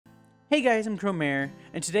Hey guys, I'm Crowmare,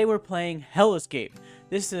 and today we're playing Hell Escape.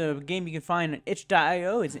 This is a game you can find on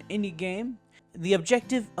Itch.io. It's an indie game. The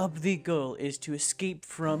objective of the goal is to escape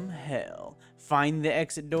from hell. Find the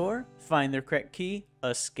exit door, find the correct key,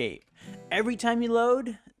 escape. Every time you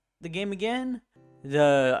load the game again,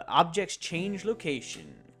 the objects change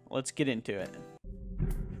location. Let's get into it.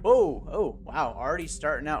 Oh, wow, already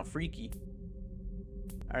starting out freaky.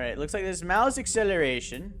 Alright, looks like there's mouse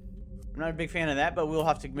acceleration. I'm not a big fan of that, but we'll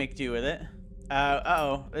have to make do with it.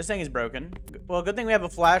 Uh-oh. This thing is broken. Well, good thing we have a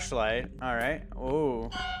flashlight. Alright. Oh.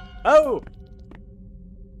 Oh!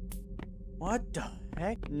 What the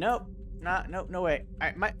heck? Nope. Nope, no way.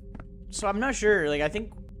 So I'm not sure. Like, I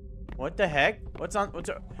think... What the heck? What's...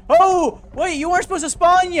 Oh! Wait, you weren't supposed to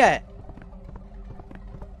spawn yet!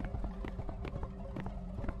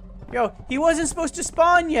 Yo, he wasn't supposed to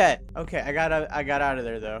spawn yet! Okay, I got out of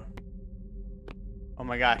there, though. Oh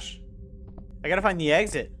my gosh. I gotta find the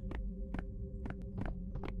exit.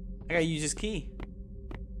 I gotta use this key.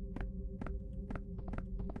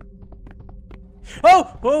 Oh!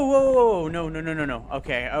 Whoa. No.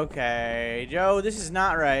 Okay. Joe, this is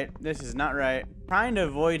not right. This is not right. I'm trying to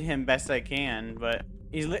avoid him best I can, but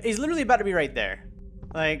he's literally about to be right there.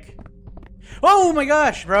 Like... Oh my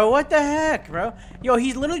gosh, bro. What the heck, bro? Yo,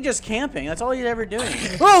 he's literally just camping. That's all he's ever doing.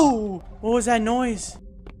 Oh! What was that noise?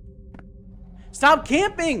 Stop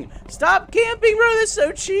camping! Stop camping, bro! That's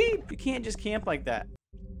so cheap! You can't just camp like that.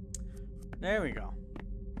 There we go.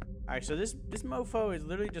 Alright, so this mofo is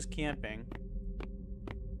literally just camping.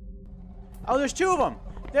 Oh, there's two of them!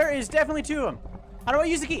 There is definitely two of them. How do I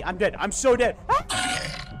use the key? I'm dead. I'm so dead. Ah!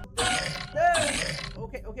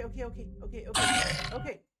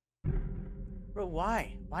 Okay. Bro,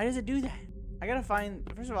 why? Why does it do that? I gotta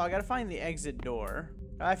find... First of all, I gotta find the exit door.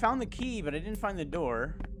 I found the key, but I didn't find the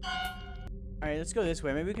door. Alright, let's go this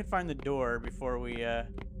way. Maybe we can find the door before we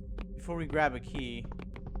grab a key.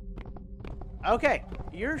 Okay.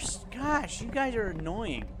 Gosh, you guys are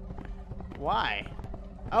annoying. Why?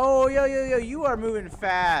 Oh, yo, you are moving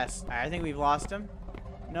fast. Alright, I think we've lost him.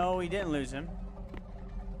 No, we didn't lose him.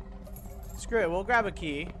 Screw it, we'll grab a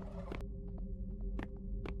key.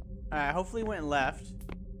 Alright, hopefully he went left.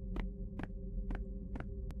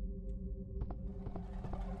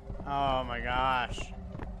 Oh my gosh.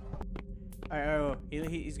 Alright, oh,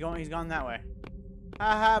 he's gone that way.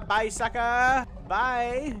 Haha, bye, sucker.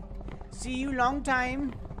 Bye. See you long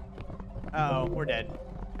time. Uh-oh, we're dead.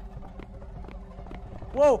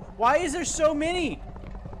 Whoa, why is there so many?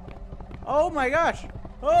 Oh my gosh.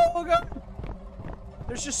 Oh god.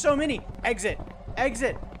 There's just so many. Exit.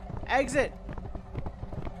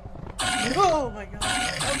 Oh my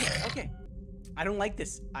god. Okay. I don't like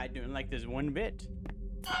this. I don't like this one bit.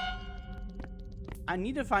 I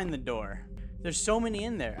need to find the door. There's so many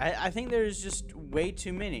in there. I think there's just way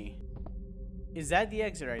too many. Is that the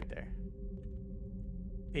exit right there?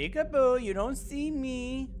 Peekaboo, you don't see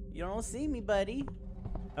me. You don't see me, buddy.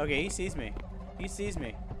 Okay, he sees me. He sees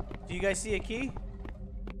me. Do you guys see a key?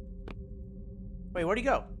 Wait, where'd he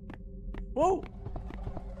go? Whoa!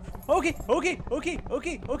 Okay.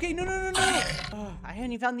 No. Oh, I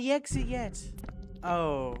haven't even found the exit yet.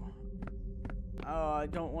 Oh, I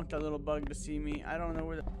don't want that little bug to see me. I don't know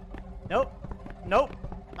where the... Nope.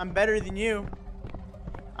 I'm better than you.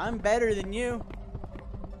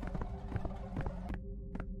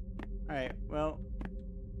 Alright, well,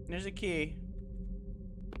 there's a key.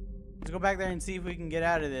 Let's go back there and see if we can get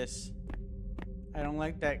out of this. I don't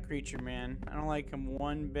like that creature, man. I don't like him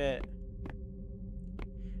one bit.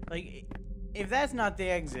 Like, if that's not the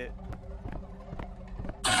exit...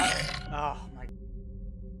 Oh, my...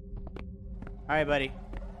 Alright, buddy.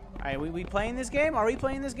 Alright, we playing this game? Are we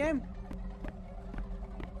playing this game?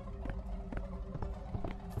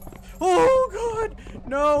 Oh, God!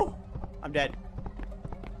 No! I'm dead.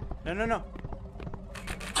 No.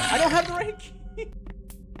 I don't have the right key!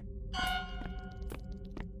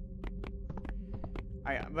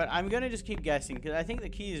 Alright, but I'm gonna just keep guessing, because I think the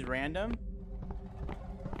key is random.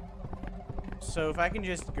 So if I can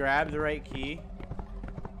just grab the right key...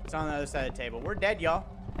 It's on the other side of the table. We're dead, y'all.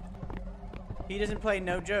 He doesn't play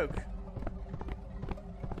no joke.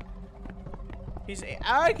 He's...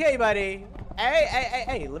 Okay, buddy.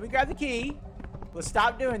 Hey, let me grab the key. Let's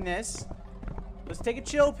stop doing this. Let's take a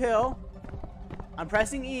chill pill. I'm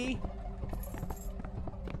pressing E.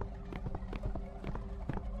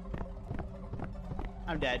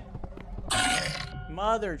 I'm dead.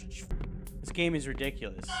 Mother... This game is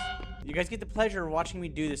ridiculous. You guys get the pleasure of watching me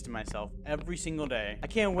do this to myself every single day. I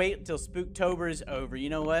can't wait until Spooktober is over. You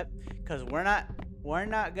know what? Because we're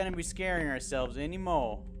not gonna be scaring ourselves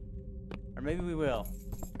anymore. Or maybe we will.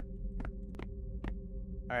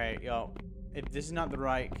 Alright, yo. If this is not the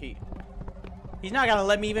right key. He's not gonna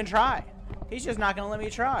let me even try. He's just not gonna let me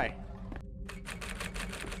try.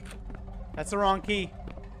 That's the wrong key.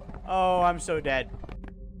 Oh, I'm so dead.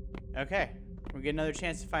 Okay. We get another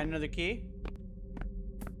chance to find another key.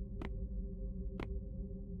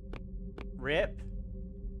 Rip.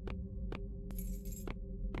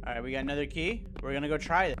 Alright, we got another key. We're gonna go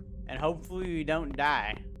try it. And hopefully we don't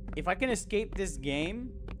die. If I can escape this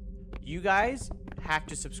game, you guys have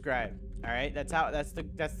to subscribe. Alright? That's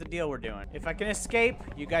the deal we're doing. If I can escape,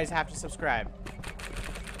 you guys have to subscribe.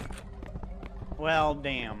 Well,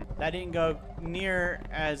 damn. That didn't go near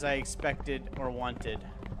as I expected or wanted.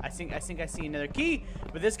 I think I see another key,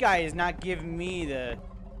 but this guy is not giving me the...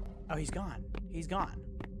 Oh, he's gone. He's gone.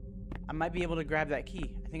 I might be able to grab that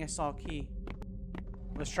key. I think I saw a key.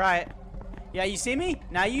 Let's try it. Yeah, you see me?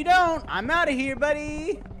 Now you don't. I'm out of here,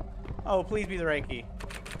 buddy. Oh, please be the right key.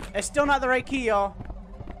 It's still not the right key, y'all.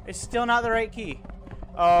 It's still not the right key.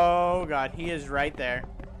 Oh, God. He is right there.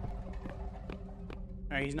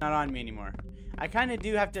 All right, he's not on me anymore. I kind of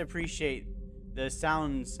do have to appreciate the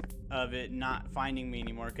sounds of it not finding me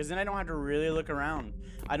anymore, because then I don't have to really look around.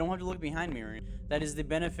 I don't have to look behind me. That is the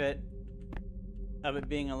benefit of it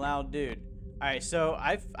being a loud dude. All right, so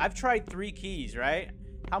I've tried 3 keys, right?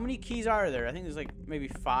 How many keys are there? I think there's like maybe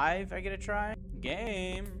 5 I get to try.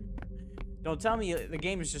 Game. Don't tell me the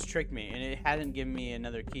game has just tricked me and it hasn't given me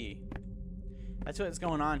another key. That's what's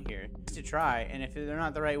going on here. To try, and if they're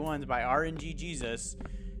not the right ones by RNG Jesus,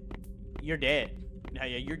 you're dead. Yeah,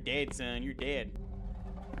 you're dead, son. You're dead.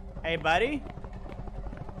 Hey, buddy.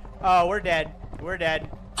 Oh, we're dead. We're dead.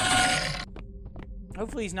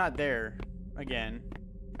 Hopefully he's not there again.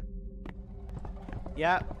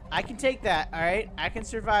 Yeah, I can take that, alright? I can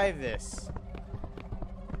survive this.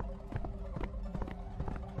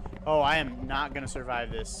 Oh, I am not gonna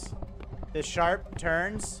survive this. The sharp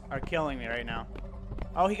turns are killing me right now.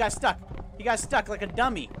 Oh, he got stuck. He got stuck like a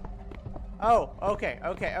dummy. Oh, okay,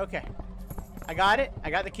 okay, okay. I got it.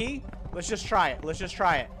 I got the key. Let's just try it. Let's just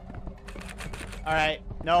try it. Alright.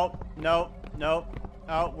 Nope. Nope. Nope.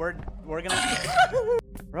 Oh, we're gonna...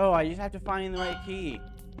 Bro, I just have to find the right key.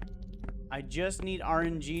 I just need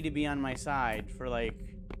RNG to be on my side for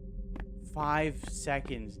like 5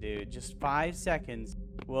 seconds, dude. Just 5 seconds.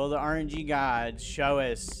 Will the RNG gods show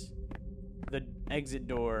us the exit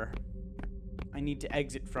door I need to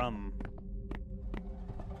exit from?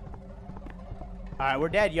 Alright, we're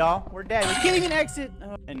dead, y'all. We're dead. We can't even exit.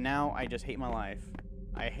 Oh. And now I just hate my life.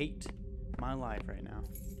 I hate my life right now.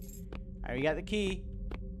 Alright, we got the key.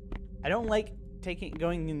 I don't like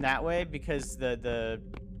going in that way because the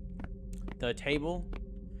table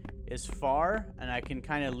is far and I can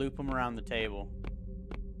kind of loop them around the table.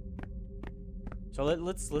 So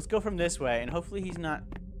let's go from this way and hopefully he's not...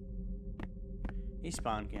 He's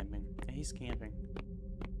spawn camping. Yeah, he's camping.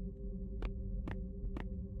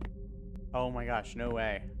 Oh my gosh, no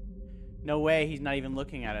way. No way he's not even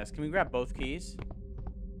looking at us. Can we grab both keys?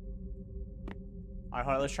 Alright,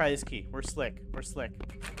 hold on, let's try this key. We're slick. We're slick.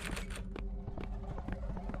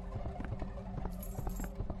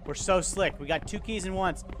 We're so slick. We got 2 keys in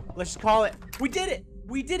once. Let's just call it. We did it!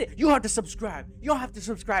 We did it! You have to subscribe. You'll have to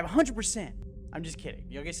subscribe 100%. I'm just kidding.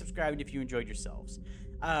 You'll get subscribed if you enjoyed yourselves.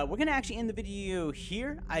 We're going to actually end the video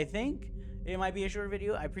here, I think. It might be a short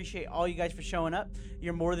video. I appreciate all you guys for showing up.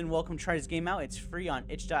 You're more than welcome to try this game out. It's free on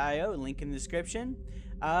itch.io. Link in the description.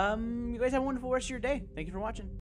 You guys have a wonderful rest of your day. Thank you for watching.